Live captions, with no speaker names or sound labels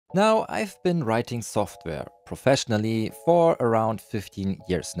Now, I've been writing software professionally for around 15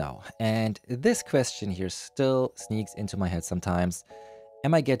 years now, and this question here still sneaks into my head sometimes.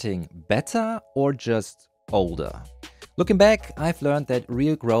 Am I getting better or just older? Looking back, I've learned that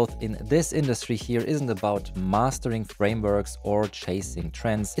real growth in this industry here isn't about mastering frameworks or chasing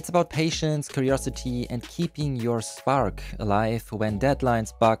trends. It's about patience, curiosity, and keeping your spark alive when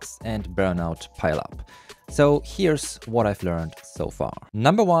deadlines, bugs, and burnout pile up. So here's what I've learned so far.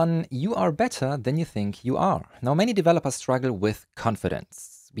 Number one, you are better than you think you are. Now, many developers struggle with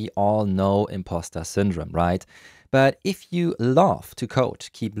confidence. We all know imposter syndrome, right? But if you love to code,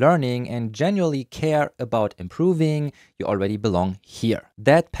 keep learning, and genuinely care about improving, you already belong here.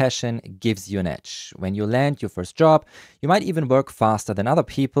 That passion gives you an edge. When you land your first job, you might even work faster than other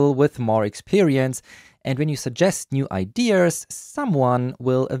people with more experience. And when you suggest new ideas, someone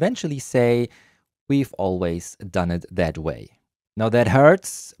will eventually say, "We've always done it that way." Now that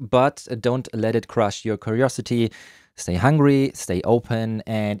hurts, but don't let it crush your curiosity. Stay hungry, stay open,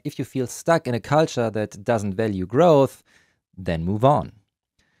 and if you feel stuck in a culture that doesn't value growth, then move on.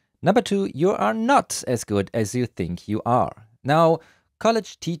 Number two, you are not as good as you think you are. Now,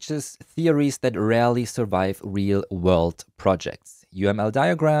 college teaches theories that rarely survive real world projects. UML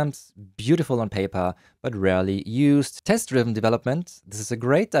diagrams, beautiful on paper, but rarely used. Test driven development, this is a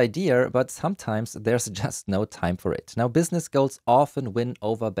great idea, but sometimes there's just no time for it. Now, business goals often win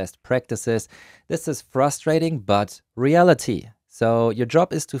over best practices. This is frustrating, but reality. So, your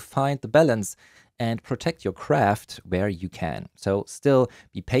job is to find the balance and protect your craft where you can. So still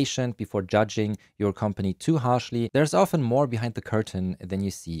be patient before judging your company too harshly. There's often more behind the curtain than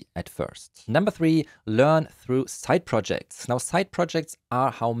you see at first. Number three, learn through side projects. Now, side projects are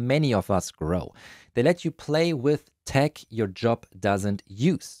how many of us grow. They let you play with tech your job doesn't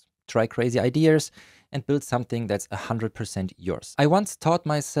use. Try crazy ideas and build something that's 100% yours. I once taught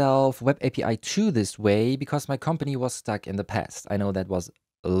myself Web API 2 this way because my company was stuck in the past. I know that was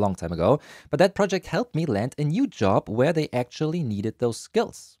a long time ago, but that project helped me land a new job where they actually needed those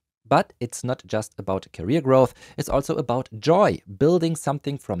skills. But it's not just about career growth, it's also about joy. Building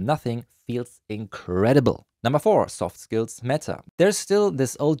something from nothing feels incredible. Number four, soft skills matter. There's still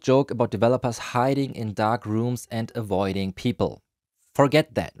this old joke about developers hiding in dark rooms and avoiding people.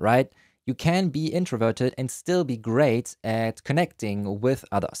 Forget that, right? You can be introverted and still be great at connecting with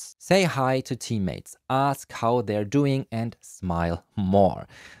others. Say hi to teammates, ask how they're doing, and smile more.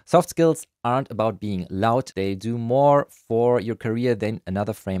 Soft skills aren't about being loud, they do more for your career than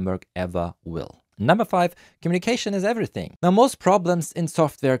another framework ever will. Number five, communication is everything. Now, most problems in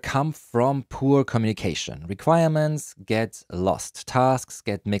software come from poor communication. Requirements get lost, tasks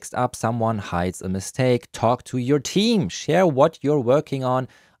get mixed up, someone hides a mistake. Talk to your team, share what you're working on.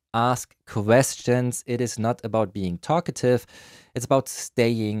 Ask questions. It is not about being talkative, it's about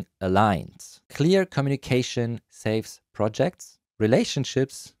staying aligned. Clear communication saves projects,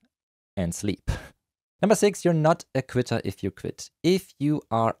 relationships, and sleep. Number six, you're not a quitter if you quit. If you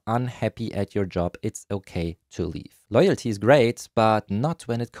are unhappy at your job, it's okay to leave. Loyalty is great, but not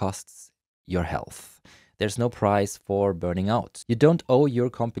when it costs your health. There's no price for burning out. You don't owe your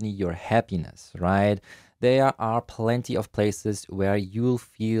company your happiness, right? There are plenty of places where you'll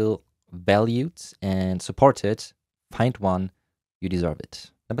feel valued and supported. Find one, you deserve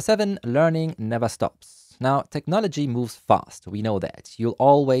it. Number seven, learning never stops. Now, technology moves fast. We know that. You'll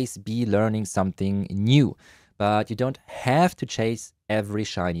always be learning something new, but you don't have to chase every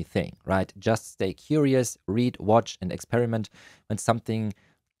shiny thing, right? Just stay curious, read, watch, and experiment when something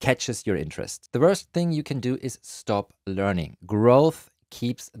catches your interest. The worst thing you can do is stop learning. Growth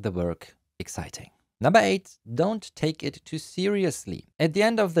keeps the work exciting. Number eight, don't take it too seriously. At the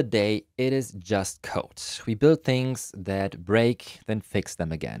end of the day, it is just code. We build things that break, then fix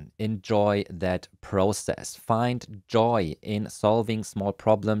them again. Enjoy that process. Find joy in solving small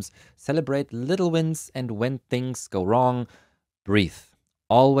problems. Celebrate little wins, and when things go wrong, breathe.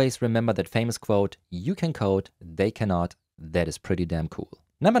 Always remember that famous quote, "You can code, they cannot." That is pretty damn cool.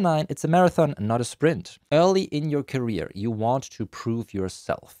 Number nine, it's a marathon, not a sprint. Early in your career, you want to prove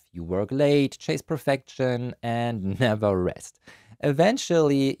yourself. You work late, chase perfection, and never rest.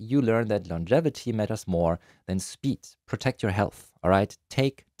 Eventually, you learn that longevity matters more than speed. Protect your health, all right?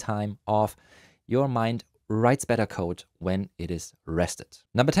 Take time off. Your mind writes better code when it is rested.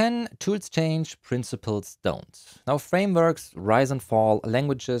 Number 10, tools change, principles don't. Now, frameworks rise and fall,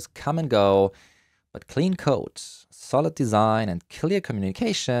 languages come and go. But clean code, solid design, and clear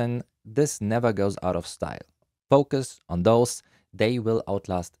communication, this never goes out of style. Focus on those, they will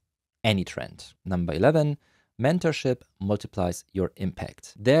outlast any trend. Number 11, mentorship multiplies your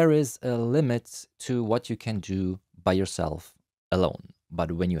impact. There is a limit to what you can do by yourself alone.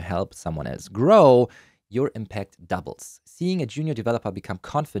 But when you help someone else grow, your impact doubles. Seeing a junior developer become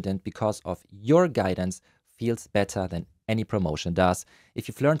confident because of your guidance feels better than any promotion does. If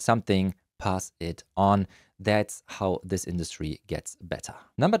you've learned something, pass it on. That's how this industry gets better.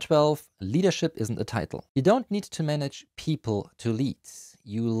 Number 12, leadership isn't a title. You don't need to manage people to lead.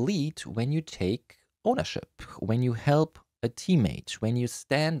 You lead when you take ownership, when you help a teammate, when you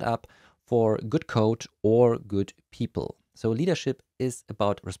stand up for good code or good people. So leadership is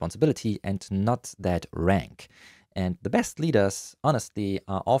about responsibility and not that rank. And the best leaders, honestly,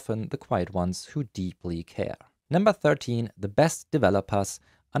 are often the quiet ones who deeply care. Number 13, the best developers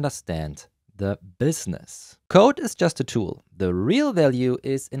understand the business. Code is just a tool. The real value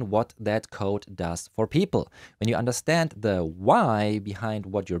is in what that code does for people. When you understand the why behind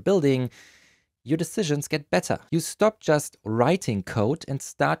what you're building, your decisions get better. You stop just writing code and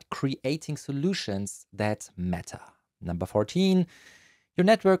start creating solutions that matter. Number 14, your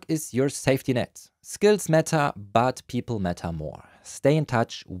network is your safety net. Skills matter, but people matter more. Stay in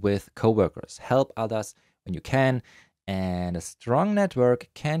touch with coworkers, help others when you can, and a strong network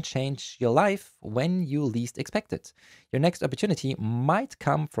can change your life when you least expect it. Your next opportunity might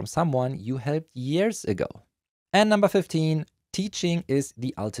come from someone you helped years ago. And number 15, teaching is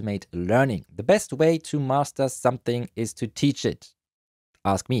the ultimate learning. The best way to master something is to teach it.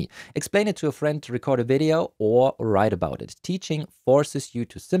 Ask me. Explain it to a friend, record a video, or write about it. Teaching forces you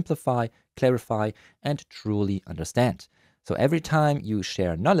to simplify, clarify, and truly understand. So every time you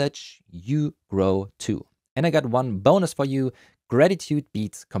share knowledge, you grow too. And I got one bonus for you. Gratitude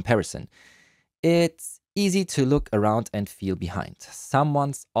beats comparison. It's easy to look around and feel behind.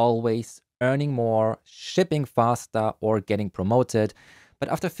 Someone's always earning more, shipping faster, or getting promoted. But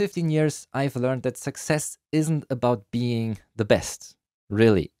after 15 years, I've learned that success isn't about being the best.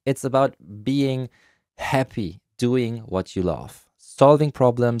 Really, it's about being happy doing what you love, solving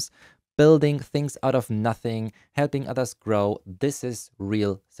problems, building things out of nothing, helping others grow. This is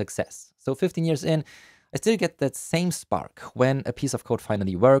real success. So 15 years in, I still get that same spark when a piece of code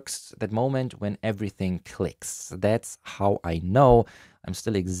finally works, that moment when everything clicks. That's how I know I'm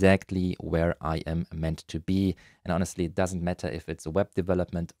still exactly where I am meant to be. And honestly, it doesn't matter if it's web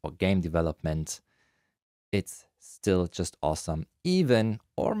development or game development. It's still just awesome, even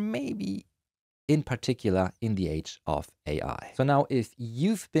or maybe in particular in the age of AI. So now if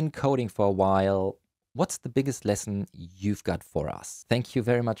you've been coding for a while, what's the biggest lesson you've got for us? Thank you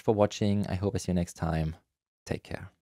very much for watching. I hope I see you next time. Take care.